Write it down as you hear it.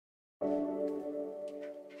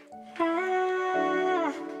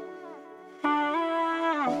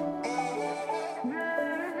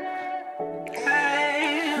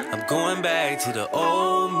going back to the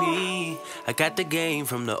old me. I got the game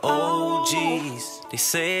from the OGs. They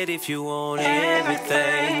said if you want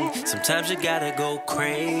everything, sometimes you gotta go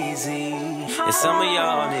crazy. And some of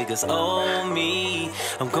y'all niggas owe me.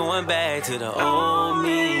 I'm going back to the old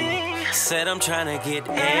me. Said I'm trying to get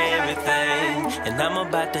everything, and I'm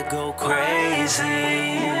about to go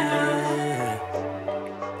crazy.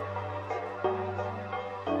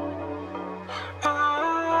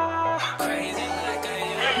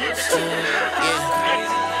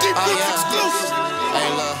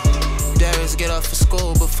 Get up for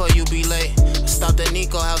school before you be late. Stopped at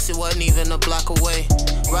Nico house, it wasn't even a block away.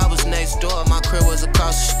 Rob was next door, my crib was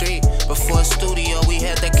across the street. Before studio, we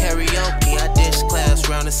had that karaoke. I ditched class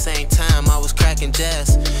around the same time, I was cracking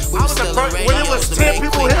jazz. We I was the first, when it was 10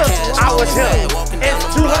 people here, I was here. And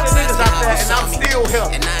 200 niggas out there, and I'm still here.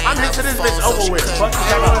 I'm here to this bitch over with.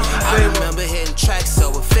 I remember hitting tracks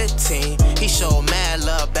over 15. He showed mad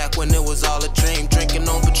love back when it was all a dream. Drinking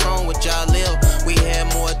on Patron with Jalil. We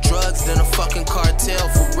had more drugs than a fucking cartel,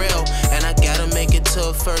 for real. And I gotta make it to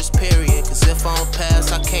a first period, cause if I don't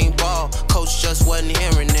pass, I can't ball. Coach just wasn't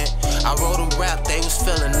hearing it. I wrote a rap, they was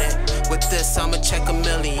feeling it. With this, I'ma check $1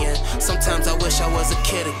 million. Sometimes I wish I was a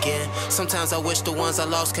kid again. Sometimes I wish the ones I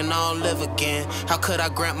lost can all live again. How could I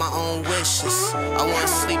grant my own wishes? I wanna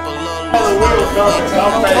sleep a little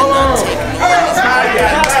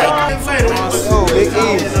Oh, Big E,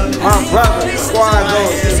 my brother, squad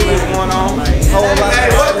goes. See what's going on. Whole lot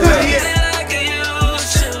of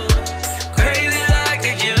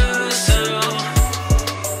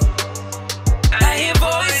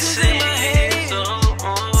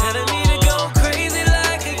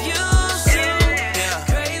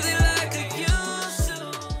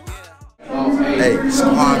Hey,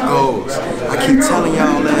 squad goes. I keep telling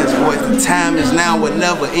y'all ass boys, the time is now,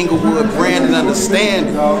 whatever. Inglewood, Brandon,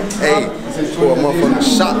 understanding. Hey, pour a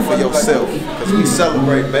motherfucking shot for yourself, cause we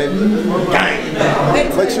celebrate, baby.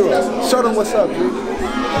 Gang. Make sure, show them what's up, dude.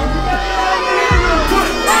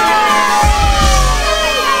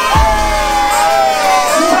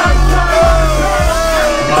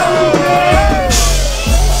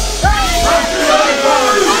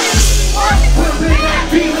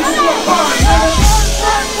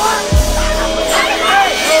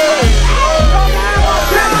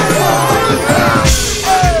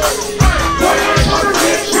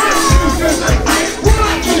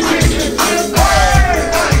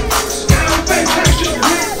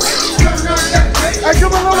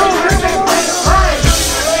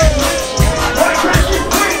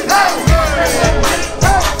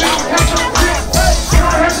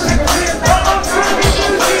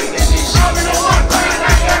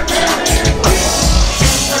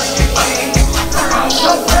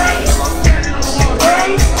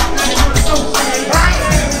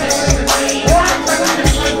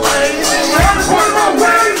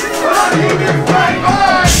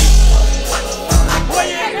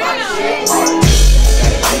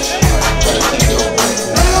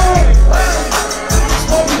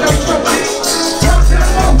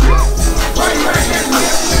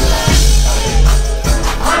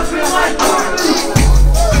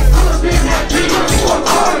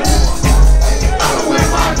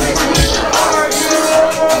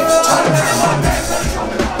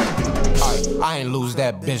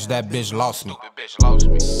 That bitch lost me.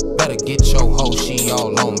 Better get your hoe, she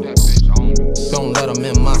all on me. Don't let them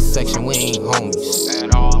in my section, we ain't homies.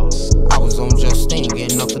 I was on Justine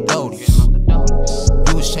getting up the doties.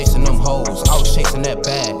 You was chasing them hoes, I was chasing that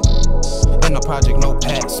bag. In the project, no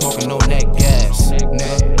pack, smoking no neck gas.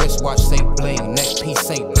 Nigga, wristwatch say bling, neck piece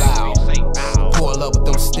say blow. Pull up with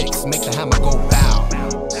them sticks, make the hammer go bow.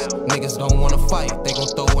 Niggas don't wanna fight, they gon'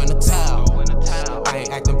 throw in the towel. I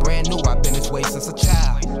ain't acting brand new, I've been this way since a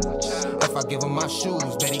child. If I give him my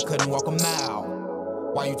shoes, bet he couldn't walk a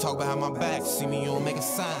mile. Why you talk behind my back? See me, you don't make a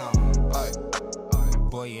sound.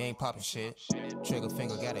 Boy, you ain't poppin' shit. Trigger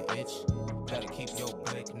finger got an itch. Better keep your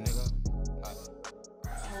blick, nigga.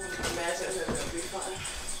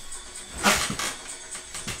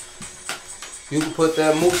 You can put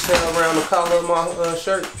that moose tail around the collar of my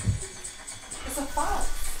shirt. It's a fox.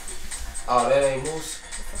 Oh, that ain't moose?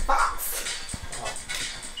 It's a fox.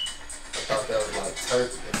 I thought that was like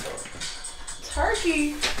turkey or something.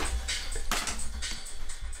 Turkey?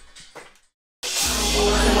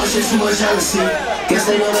 Too much jealousy. Guess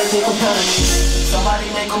they know they think compare to me. Somebody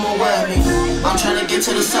make them aware of me. I'm trying to get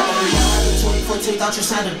to the salary. 2014 thought you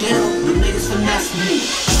signed a deal. You niggas finesse me.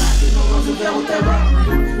 You know I'm there with that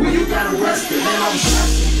robbery. When you got arrested, man, I was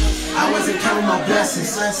stressing. I wasn't counting my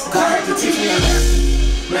blessings. God had to teach me a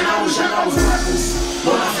lesson. Man, I was young, I was reckless.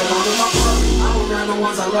 When I fell under my cup, I'm around the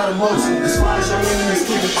ones I love the most. As far as your enemies,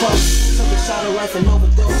 keep it close. Took a shot of life and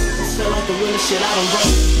overdose. This feel like the realest shit I done wrote.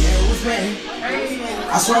 Yeah, it was written.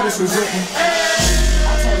 I swear this was written.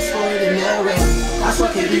 I tell the story to narrate. I swear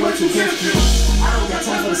can't be what you gifted. I don't got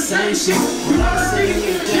time for the same shit. We never say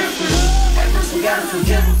anything different. At first we gotta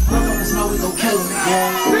forgive them. Motherfuckers know we gon' kill them.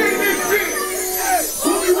 Yeah.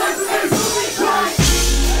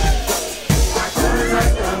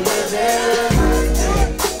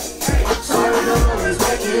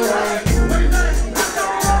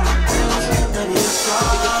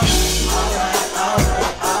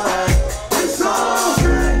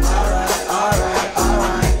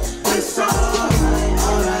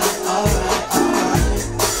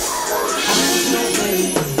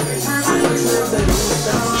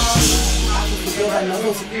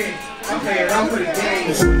 Okay, I'm for the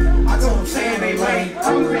game. I told them saying they lame.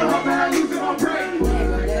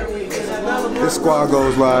 This squad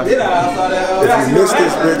goes live. If you missed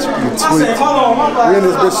this bitch, you tweet. We in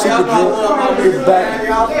this bitch super drunk. It's back.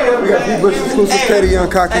 We got D.Brooks exclusive Katie Young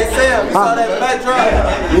Cocky. Hey Sam, you saw that fat drop?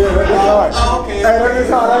 Yeah, that bitch hard. Oh, okay. Hey, that bitch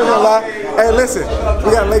hard. I ain't gonna lie. Hey, listen,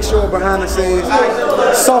 we got Lakeshore behind the scenes.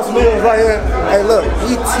 Sauce Mills right here. Hey, look,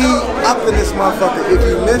 we tee up in this motherfucker. If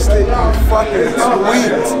you missed it, you fucking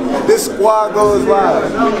tweet. This squad goes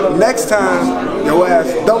live. Next time, your ass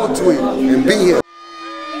double tweet and be here.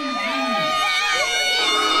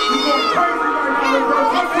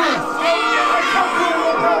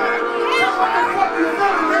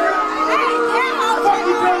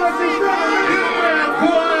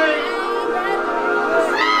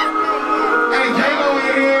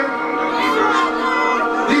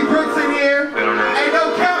 D.Brooks in here. Hey, no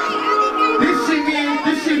cap. This shit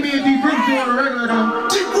me and D.Brooks doing a regular though.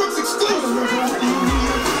 D.Brooks exclusive.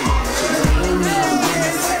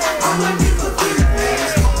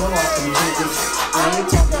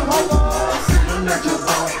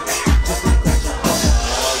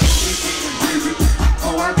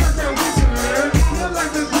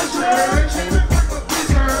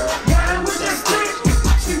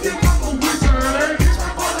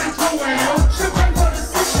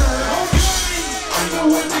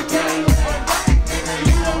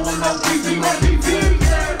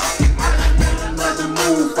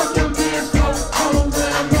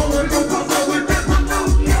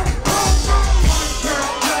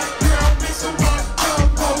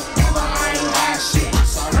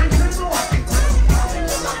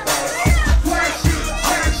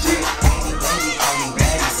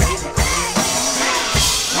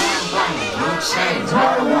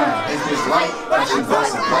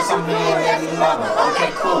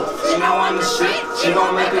 Okay, cool. She know I'm the street. She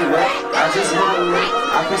gon' make it wet. I just hit a lick.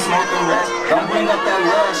 I can smoke the rest. Don't bring up that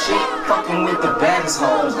love shit. Fucking with the baddest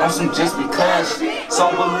hoes on some just because shit.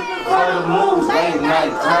 Sober for the moves. Late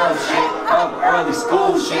night club shit. Up early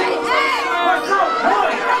school shit.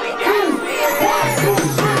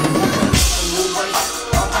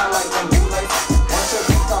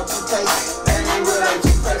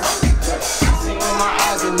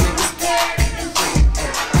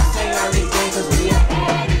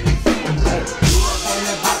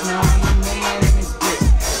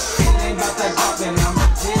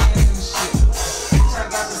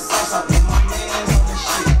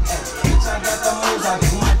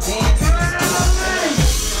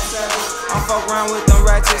 With them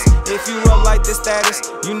ratchets. If you up like the status,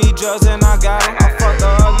 you need drugs and I got them. I fucked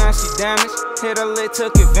her up, now she damaged. Hit a lick,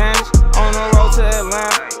 took advantage. On the road to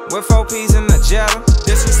Atlanta with 4 P's in the Jetta.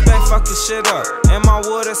 Disrespect, fuck your shit up. In my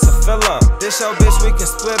wood, it's a fill up. This your bitch, we can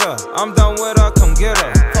split her. I'm done with her, come get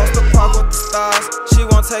her. Post the park with the stars, she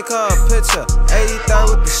won't take her a picture. 83rd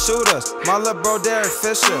with the shooters, my little bro Derek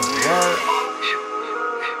Fisher. Word.